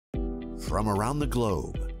from around the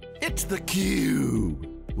globe. It's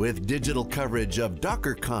theCUBE, with digital coverage of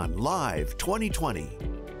DockerCon Live 2020.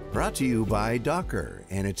 Brought to you by Docker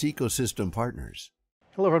and its ecosystem partners.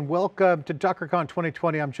 Hello everyone, welcome to DockerCon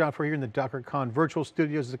 2020. I'm John Furrier in the DockerCon virtual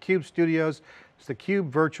studios, theCUBE studios. It's theCUBE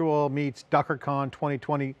virtual meets DockerCon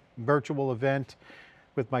 2020 virtual event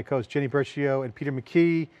with my co-host Jenny Burcio and Peter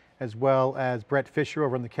McKee, as well as Brett Fisher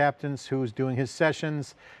over on the Captains, who's doing his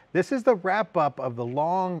sessions. This is the wrap up of the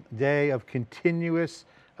long day of continuous,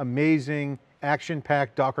 amazing,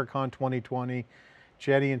 action-packed DockerCon 2020.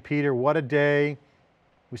 Jenny and Peter, what a day.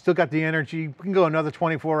 We still got the energy. We can go another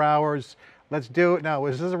 24 hours. Let's do it now.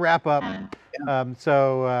 This is a wrap up.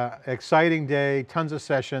 Exciting day, tons of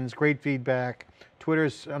sessions, great feedback.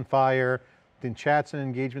 Twitter's on fire, the chats and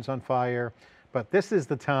engagements on fire. But this is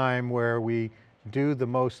the time where we do the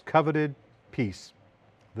most coveted piece,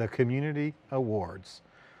 the community awards.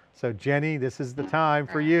 So Jenny, this is the time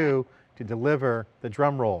for you to deliver the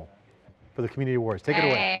drum roll for the community awards. Take it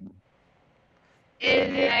away. It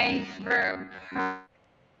is nice for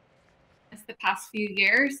the past few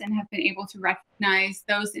years and have been able to recognize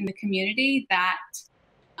those in the community that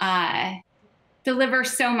deliver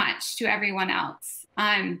so much to everyone else.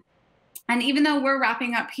 And even though we're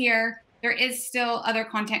wrapping up here, there is still other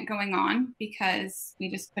content going on because we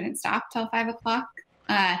just couldn't stop till 5 o'clock.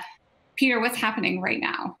 Peter, what's happening right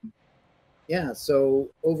now? Yeah, so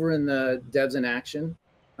over in the Devs in Action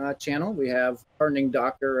channel, we have Hardening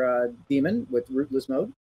Docker Daemon with rootless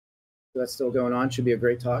mode. So that's still going on, should be a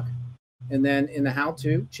great talk. And then in the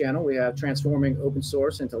how-to channel, we have transforming open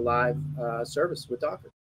source into live service with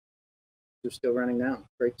Docker. They're still running now.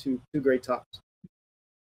 Great, two great talks.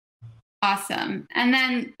 Awesome. And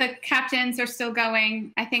then the Captains are still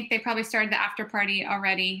going. I think they probably started the after party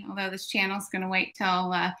already, although this channel is going to wait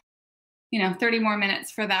till 30 more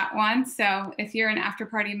minutes for that one. So if you're in after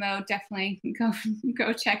party mode, definitely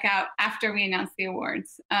go check out after we announce the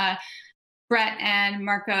awards. Brett and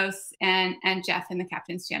Marcos and Jeff in the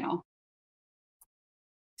Captains channel.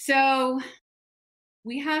 So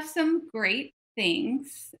we have some great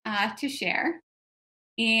things to share.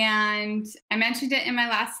 And I mentioned it in my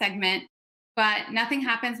last segment, but nothing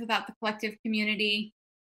happens without the collective community.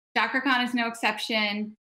 DockerCon is no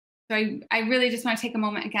exception. So I really just want to take a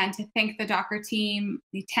moment again to thank the Docker team,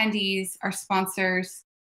 the attendees, our sponsors,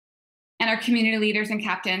 and our community leaders and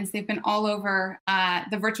captains. They've been all over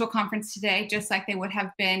the virtual conference today, just like they would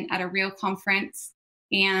have been at a real conference.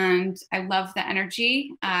 And I love the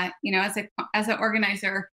energy. As an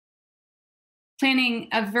organizer, planning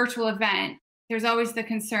a virtual event, there's always the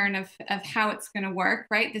concern of how it's going to work,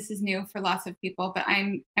 right? This is new for lots of people, but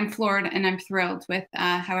I'm floored and I'm thrilled with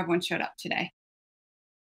how everyone showed up today.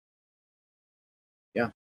 Yeah,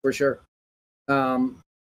 for sure. And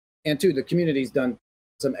too, the community's done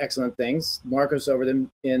some excellent things. Marcos over them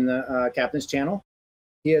in the Captain's channel,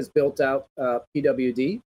 he has built out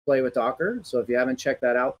PWD, Play with Docker. So if you haven't checked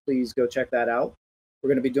that out, please go check that out. We're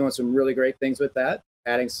going to be doing some really great things with that.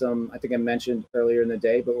 Adding some, I think I mentioned earlier in the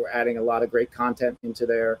day, but we're adding a lot of great content into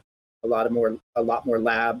there, a lot more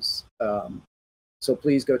labs. So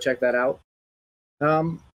please go check that out.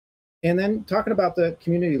 And then talking about the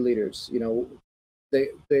community leaders, they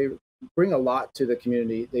bring a lot to the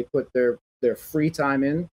community. They put their free time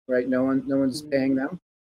in, right? No one's paying them,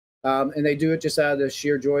 and they do it just out of the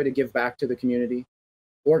sheer joy to give back to the community.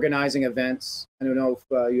 Organizing events. I don't know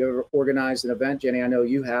if you ever organized an event, Jenny. I know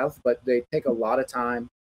you have, but they take a lot of time,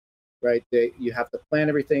 right? You have to plan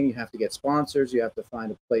everything. You have to get sponsors. You have to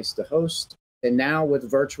find a place to host. And now with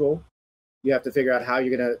virtual, you have to figure out how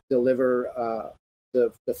you're going to deliver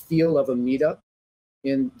the feel of a meetup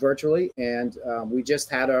in virtually. And we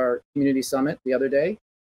just had our community summit the other day,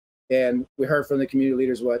 and we heard from the community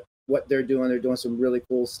leaders what they're doing. They're doing some really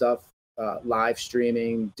cool stuff, live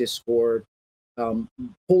streaming, Discord.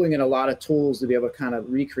 Pulling in a lot of tools to be able to kind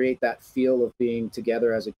of recreate that feel of being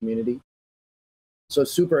together as a community. So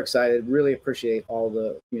super excited, really appreciate all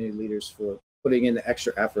the community leaders for putting in the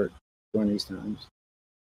extra effort during these times.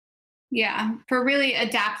 Yeah, for really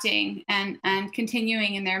adapting and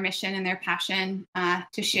continuing in their mission and their passion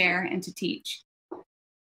to share and to teach.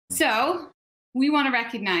 So we want to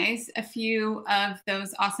recognize a few of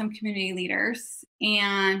those awesome community leaders.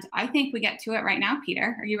 And I think we get to it right now,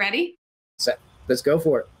 Peter. Are you ready? Set. Let's go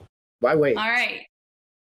for it. Why wait? All right.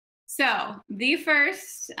 So the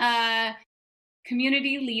first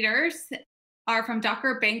community leaders are from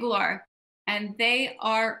Docker Bangalore, and they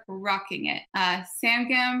are rocking it.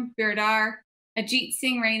 Sangam Birdar, Ajit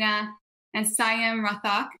Singh Raina, and Sayam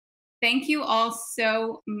Rathak. Thank you all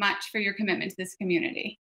so much for your commitment to this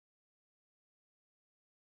community.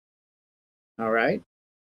 All right.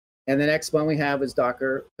 And the next one we have is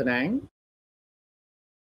Docker Penang.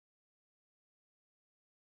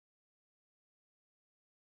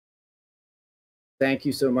 Thank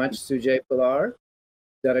you so much, Sujay Pilar.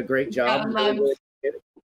 Done a great job.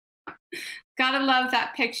 Gotta love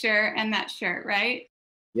that picture and that shirt, right?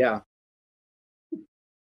 Yeah. All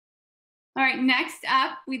right, next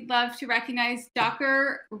up, we'd love to recognize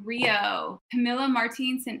Docker Rio, Camila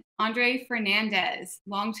Martins, and Andre Fernandez,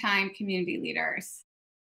 longtime community leaders.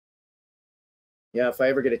 Yeah, if I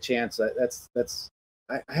ever get a chance, I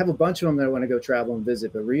have a bunch of them that I want to go travel and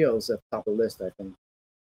visit, but Rio's at the top of the list, I think.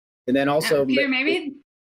 And then also, Peter, maybe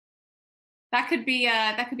that could be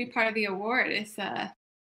part of the award. Is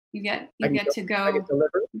you get to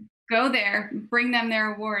go there, bring them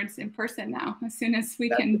their awards in person now. As soon as we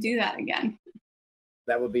can do that again.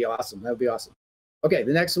 That would be awesome. That would be awesome. Okay,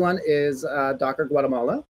 the next one is Docker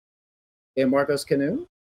Guatemala and Marcos Canu.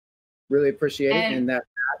 Really appreciate it, and that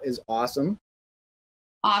is awesome.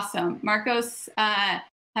 Awesome. Marcos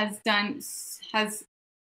has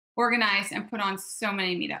organized and put on so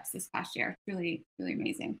many meetups this past year. Really, really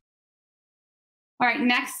amazing. All right,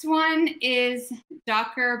 next one is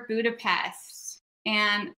Docker Budapest,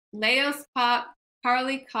 and Leos Pop,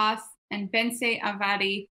 Carly Koss, and Bense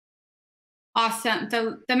Avadi. Awesome.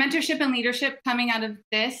 The mentorship and leadership coming out of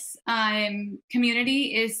this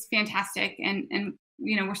community is fantastic, and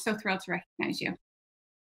we're so thrilled to recognize you.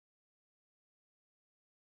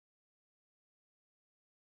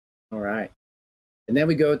 All right. And then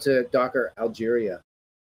we go to Docker Algeria.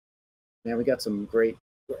 Man, we got some great,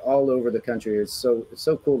 we're all over the country. It's so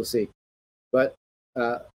cool to see. But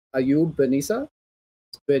Ayub Benissa,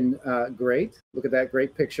 it's been great. Look at that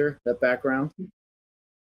great picture, that background.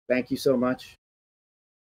 Thank you so much.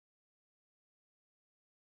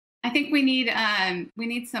 I think we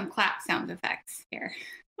need some clap sound effects here.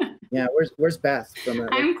 Yeah, where's Beth?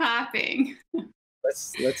 I'm clapping.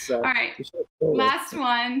 Let's all right. Last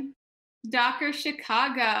one. Docker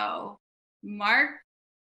Chicago, Mark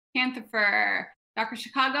Panther, Docker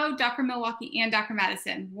Chicago, Docker Milwaukee, and Docker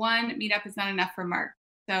Madison. One meetup is not enough for Mark.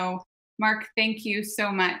 So Mark, thank you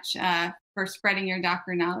so much for spreading your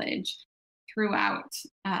Docker knowledge throughout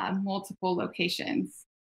multiple locations.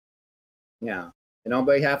 Yeah, and on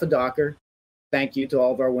behalf of Docker, thank you to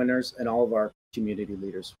all of our winners and all of our community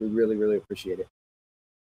leaders. We really, really appreciate it.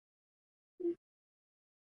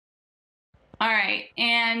 All right,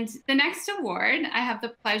 and the next award I have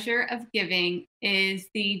the pleasure of giving is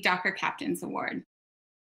the Docker Captains Award.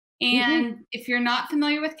 And if you're not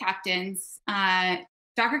familiar with captains,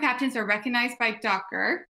 Docker Captains are recognized by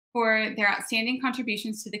Docker for their outstanding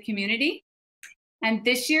contributions to the community. And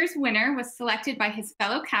this year's winner was selected by his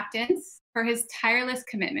fellow captains for his tireless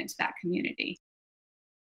commitment to that community.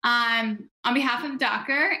 On behalf of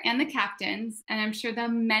Docker and the captains, and I'm sure the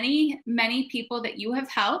many, many people that you have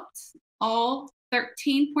helped, all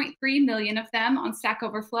 13.3 million of them on Stack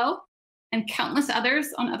Overflow and countless others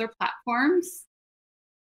on other platforms,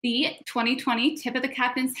 the 2020 Tip of the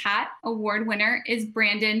Captain's Hat Award winner is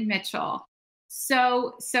Brandon Mitchell.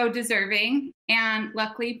 So deserving. And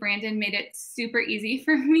luckily, Brandon made it super easy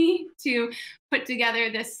for me to put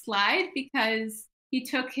together this slide because he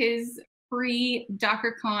took his free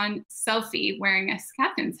DockerCon selfie wearing a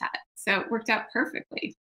captain's hat. So it worked out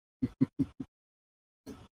perfectly.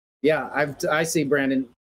 Yeah, I see Brandon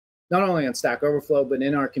not only on Stack Overflow, but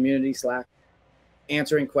in our community Slack,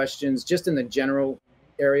 answering questions just in the general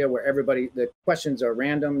area where the questions are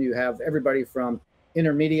random. You have everybody from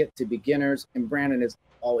intermediate to beginners, and Brandon is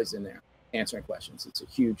always in there answering questions. It's a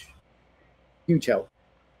huge, huge help.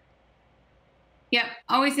 Yep,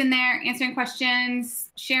 always in there answering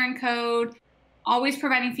questions, sharing code, always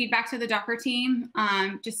providing feedback to the Docker team.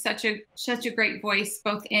 Just such a great voice,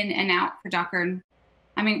 both in and out for Docker.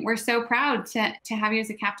 I mean, we're so proud to have you as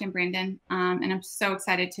a captain, Brandon, and I'm so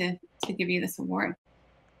excited to give you this award.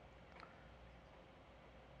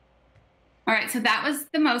 All right, so that was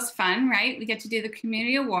the most fun, right? We get to do the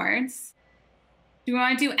community awards. Do you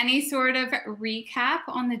want to do any sort of recap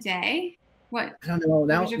on the day? I don't know.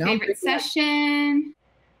 What was your favorite session?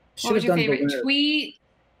 What was your favorite tweet?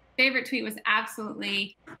 Favorite tweet was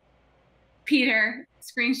absolutely Peter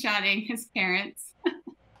screenshotting his parents.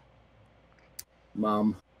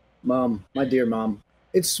 Mom, my dear mom.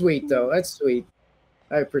 It's sweet though. That's sweet.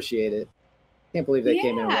 I appreciate it. Can't believe they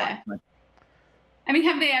came in and watched. I mean,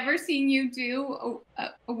 have they ever seen you do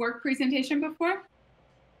a work presentation before?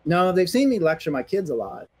 No, they've seen me lecture my kids a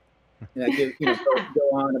lot. And I give, go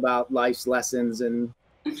on about life's lessons,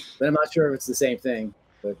 but I'm not sure if it's the same thing.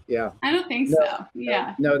 But yeah. I don't think so.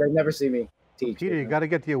 Yeah. No, they've never seen me teach. Peter, you got to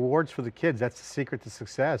get the awards for the kids. That's the secret to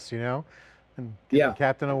success, and Yeah.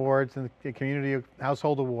 captain awards and the community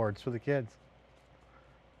household awards for the kids.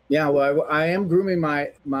 Yeah, well, I am grooming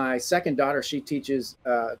my second daughter. She teaches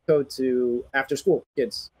code to after school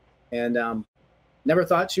kids, and never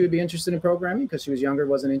thought she would be interested in programming because she was younger,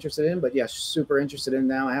 wasn't interested in. But yeah, she's super interested in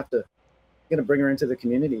now. Gonna bring her into the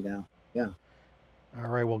community now. Yeah. All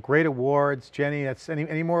right. Well, great awards, Jenny. That's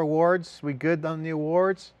any more awards? We good on the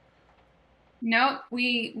awards? Nope,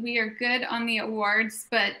 we are good on the awards,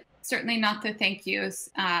 but certainly not the thank yous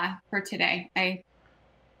for today.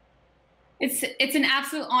 It's an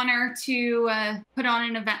absolute honor to put on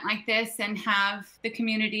an event like this and have the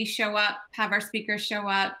community show up, have our speakers show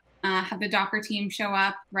up, have the Docker team show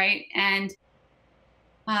up, right? And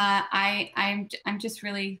I'm just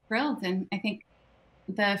really thrilled, and I think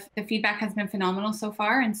the feedback has been phenomenal so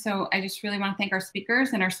far. And so I just really want to thank our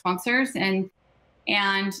speakers and our sponsors, and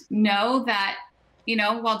know that, you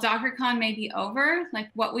know, while DockerCon may be over, like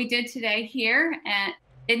what we did today here, and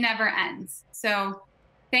it never ends. So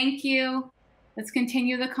thank you. Let's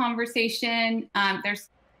continue the conversation. There's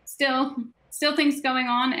still things going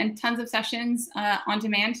on and tons of sessions on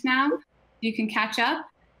demand now. You can catch up.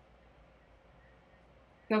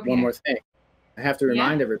 Go, Peter. One more thing, I have to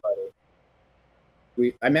remind everybody.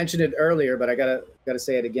 I mentioned it earlier, but I gotta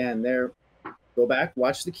say it again. Go back,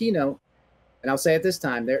 watch the keynote, and I'll say it this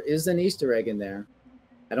time. There is an Easter egg in there.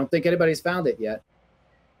 I don't think anybody's found it yet,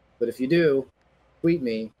 but if you do, tweet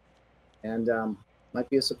me, and might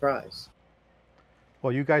be a surprise.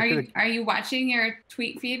 Well, you guys are you watching your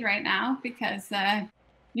tweet feed right now? Because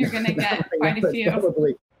you're going to get quite a few.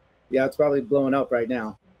 It's probably blowing up right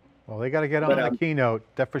now. Well, they got to get on the keynote,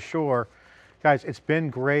 that for sure. Guys, it's been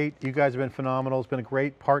great. You guys have been phenomenal. It's been a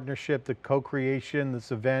great partnership, the co-creation,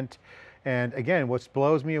 this event. And again, what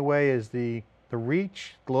blows me away is the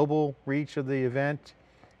reach, global reach of the event,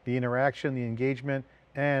 the interaction, the engagement,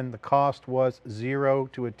 and the cost was zero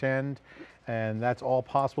to attend. And that's all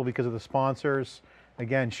possible because of the sponsors.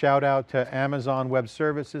 Again, shout out to Amazon Web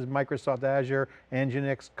Services, Microsoft Azure,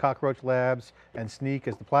 Nginx, Cockroach Labs, and Sneak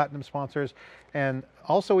as the platinum sponsors. And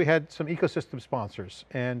also we had some ecosystem sponsors.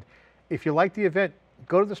 And if you like the event,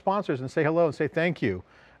 go to the sponsors and say hello and say thank you.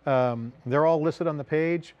 They're all listed on the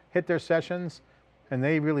page, hit their sessions, and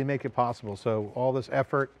they really make it possible. So all this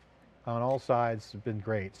effort on all sides has been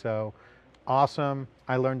great. So awesome,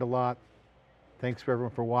 I learned a lot. Thanks for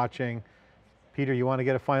everyone for watching. Peter, you want to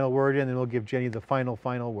get a final word in, and we'll give Jenny the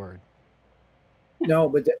final word. No,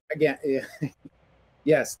 but again,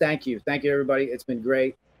 yes, thank you. Thank you, everybody. It's been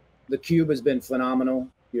great. theCUBE has been phenomenal.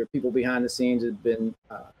 Your people behind the scenes have been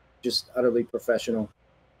just utterly professional.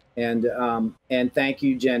 And thank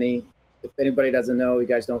you, Jenny. If anybody doesn't know, you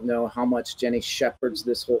guys don't know how much Jenny shepherds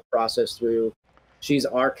this whole process through. She's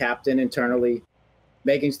our captain internally,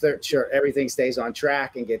 making sure everything stays on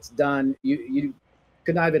track and gets done. You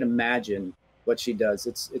could not even imagine what she does.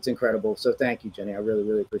 It's incredible. So thank you, Jenny. I really,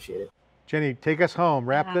 really appreciate it. Jenny, take us home.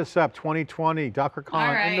 Wrap this up. 2020,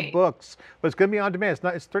 DockerCon in the books. But it's going to be on demand.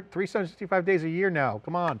 It's 365 days a year now.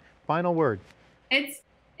 Come on, final word.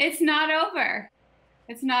 It's not over.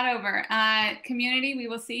 It's not over. Community, we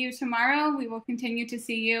will see you tomorrow. We will continue to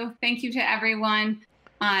see you. Thank you to everyone.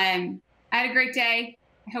 I had a great day.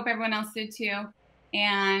 I hope everyone else did too.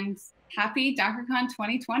 And happy DockerCon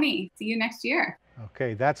 2020. See you next year.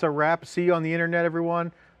 Okay, that's a wrap. See you on the internet,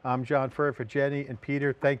 everyone. I'm John Furrier for Jenny and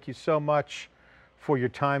Peter. Thank you so much for your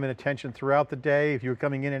time and attention throughout the day. If you were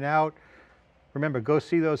coming in and out, remember, go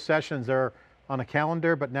see those sessions. They're on a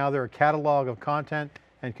calendar, but now they're a catalog of content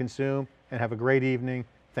and consume, and have a great evening.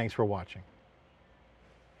 Thanks for watching.